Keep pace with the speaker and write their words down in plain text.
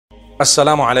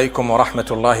Assalamu alaikum wa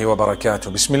rahmatullahi wa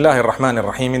barakatuh. Bismillahir Rahmanir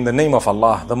Rahim. In the name of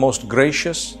Allah, the most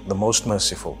gracious, the most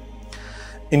merciful.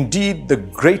 Indeed, the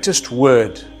greatest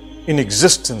word in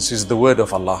existence is the word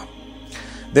of Allah.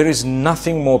 There is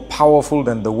nothing more powerful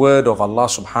than the word of Allah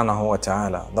subhanahu wa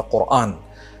ta'ala, the Quran.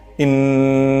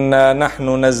 Inna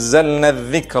nahnu nazzalna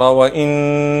adh-dhikra wa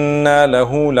inna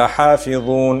lahu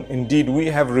lahafidhun. Indeed, we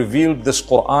have revealed this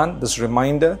Quran, this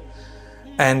reminder,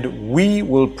 and we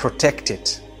will protect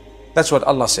it. That's what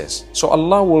Allah says. So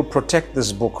Allah will protect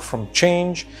this book from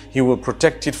change. He will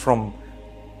protect it from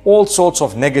all sorts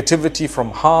of negativity, from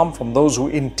harm, from those who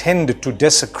intend to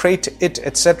desecrate it,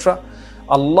 etc.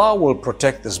 Allah will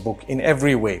protect this book in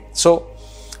every way. So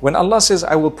when Allah says,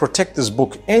 I will protect this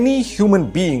book, any human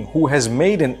being who has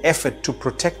made an effort to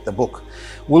protect the book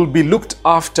will be looked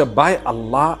after by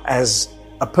Allah as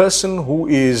a person who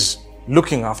is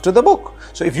looking after the book.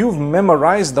 So if you've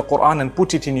memorized the Quran and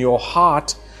put it in your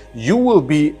heart, you will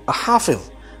be a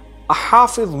hafiz. A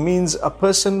hafiz means a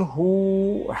person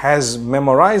who has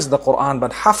memorized the Quran,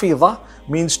 but hafiza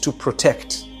means to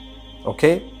protect.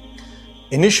 Okay?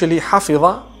 Initially,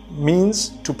 hafiza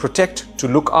means to protect, to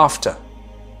look after.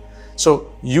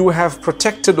 So you have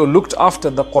protected or looked after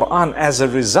the Quran. As a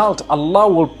result, Allah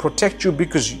will protect you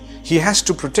because He has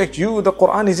to protect you. The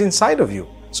Quran is inside of you.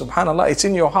 Subhanallah, it's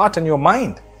in your heart and your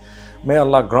mind. May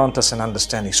Allah grant us an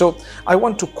understanding. So I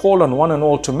want to call on one and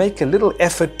all to make a little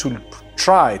effort to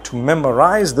try to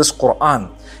memorize this Quran,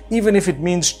 even if it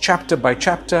means chapter by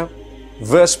chapter,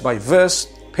 verse by verse,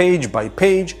 page by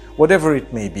page, whatever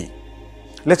it may be.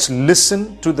 Let's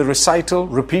listen to the recital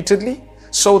repeatedly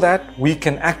so that we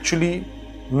can actually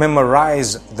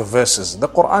memorize the verses. The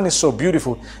Quran is so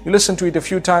beautiful. You listen to it a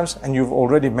few times and you've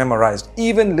already memorized.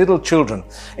 Even little children,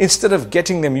 instead of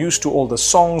getting them used to all the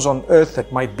songs on earth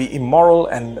that might be immoral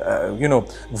and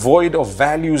void of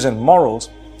values and morals,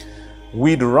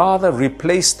 we'd rather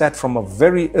replace that from a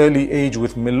very early age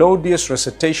with melodious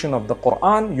recitation of the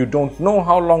Quran. You don't know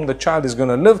how long the child is going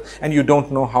to live, and you don't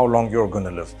know how long you're going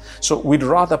to live. So we'd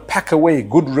rather pack away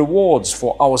good rewards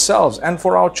for ourselves and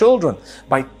for our children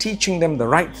by teaching them the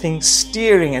right thing,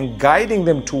 steering and guiding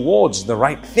them towards the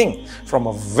right thing from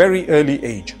a very early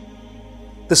age.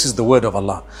 This is the word of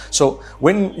Allah. So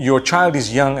when your child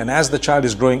is young and as the child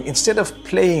is growing, instead of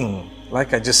playing,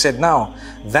 like I just said now,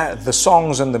 that the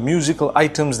songs and the musical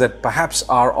items that perhaps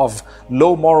are of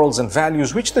low morals and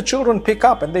values, which the children pick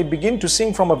up and they begin to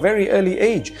sing from a very early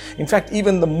age. In fact,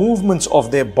 even the movements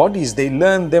of their bodies, they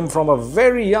learn them from a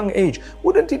very young age.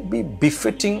 Wouldn't it be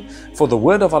befitting for the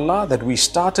word of Allah that we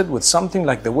started with something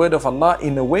like the word of Allah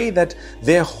in a way that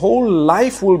their whole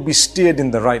life will be steered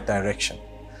in the right direction?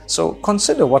 So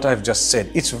consider what I've just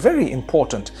said. It's very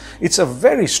important. It's a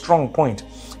very strong point.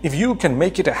 If you can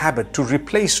make it a habit to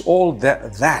replace all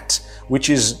that which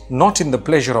is not in the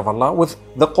pleasure of Allah with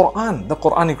the Quran, the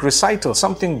Quranic recital,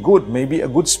 something good, maybe a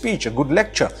good speech, a good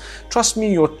lecture. Trust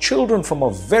me, your children from a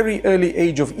very early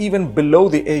age of even below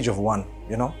the age of 1,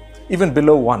 even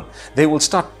below 1, they will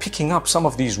start picking up some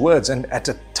of these words, and at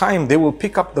a time they will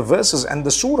pick up the verses and the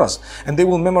surahs and they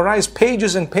will memorize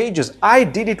pages and pages. I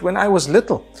did it when I was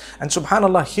little, and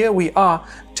subhanallah, here we are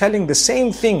telling the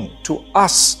same thing to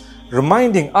us,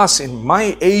 reminding us in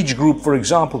my age group, for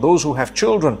example, those who have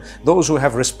children, those who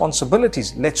have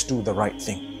responsibilities. Let's do the right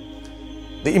thing.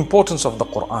 The importance of the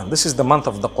Quran. This is the month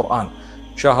of the Quran.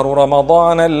 شهر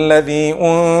رمضان الذي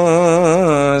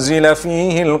أنزل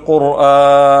فيه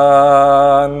القرآن.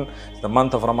 The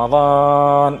month of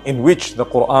Ramadan in which the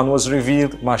Quran was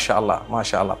revealed. MashaAllah,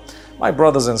 MashaAllah. My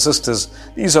brothers and sisters,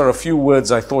 these are a few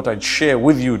words I thought I'd share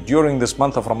with you during this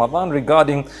month of Ramadan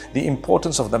regarding the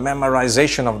importance of the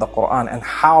memorization of the Quran and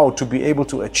how to be able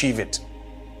to achieve it.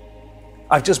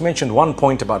 I've just mentioned one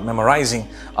point about memorizing.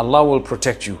 Allah will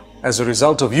protect you as a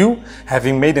result of you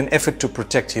having made an effort to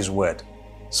protect His word.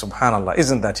 Subhanallah,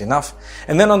 isn't that enough?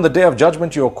 And then on the day of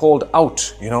judgment, you are called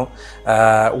out,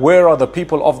 where are the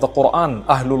people of the Quran?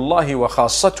 Ahlullahi wa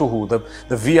khassatuhu,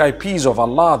 the VIPs of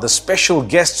Allah, the special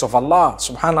guests of Allah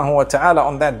subhanahu wa ta'ala.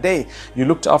 On that day, you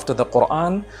looked after the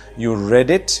Quran, you read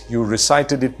it, you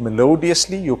recited it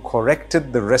melodiously, you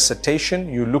corrected the recitation,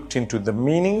 you looked into the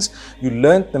meanings, you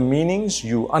learnt the meanings,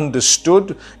 you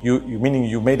understood, meaning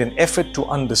you made an effort to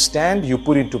understand, you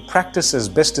put into practice as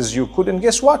best as you could, and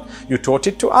guess what? You taught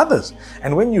it to others.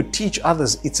 And when you teach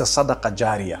others, it's a sadaqah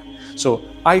jariyah. So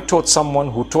I taught someone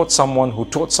who taught someone who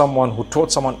taught someone who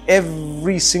taught someone.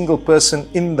 Every single person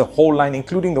in the whole line,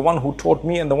 including the one who taught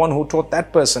me and the one who taught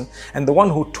that person and the one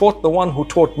who taught the one who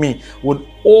taught me, would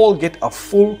all get a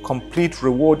full, complete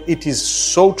reward. It is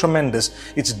so tremendous.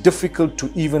 It's difficult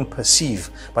to even perceive.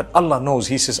 But Allah knows.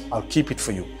 He says, I'll keep it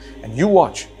for you. And you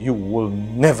watch, you will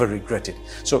never regret it.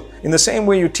 So in the same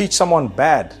way you teach someone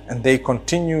bad and they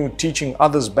continue teaching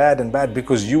others bad and bad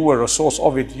because you were a source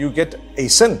of it, you get a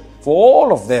sin for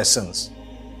all of their sins.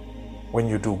 When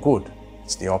you do good,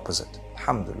 it's the opposite.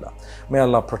 Alhamdulillah. May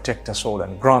Allah protect us all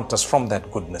and grant us from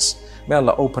that goodness. May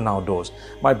Allah open our doors.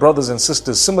 My brothers and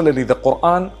sisters, similarly the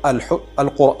Quran,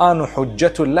 Al-Qur'anu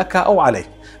hujjatul laka aw alayk.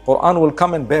 Quran will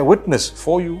come and bear witness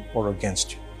for you or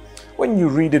against you. When you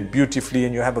read it beautifully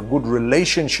and you have a good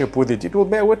relationship with it, it will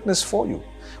bear witness for you.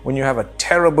 When you have a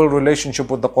terrible relationship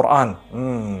with the Quran,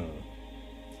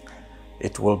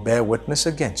 it will bear witness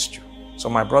against you. So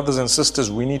my brothers and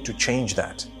sisters, we need to change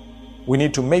that. We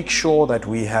need to make sure that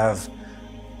we have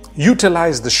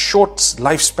utilized the short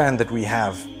lifespan that we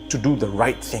have to do the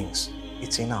right things.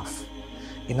 It's enough.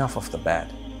 Enough of the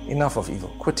bad. Enough of evil.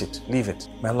 Quit it. Leave it.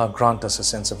 May Allah grant us a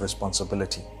sense of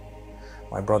responsibility.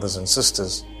 My brothers and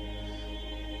sisters,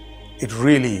 it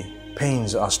really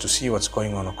pains us to see what's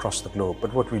going on across the globe.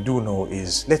 But what we do know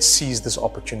is, let's seize this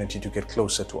opportunity to get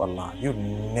closer to Allah. You'll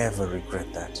never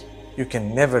regret that. You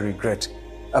can never regret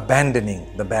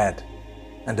abandoning the bad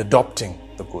and adopting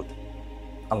the good.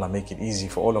 Allah make it easy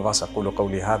for all of us. أقول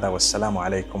قولي هذا والسلام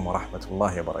عليكم ورحمة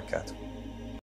الله وبركاته.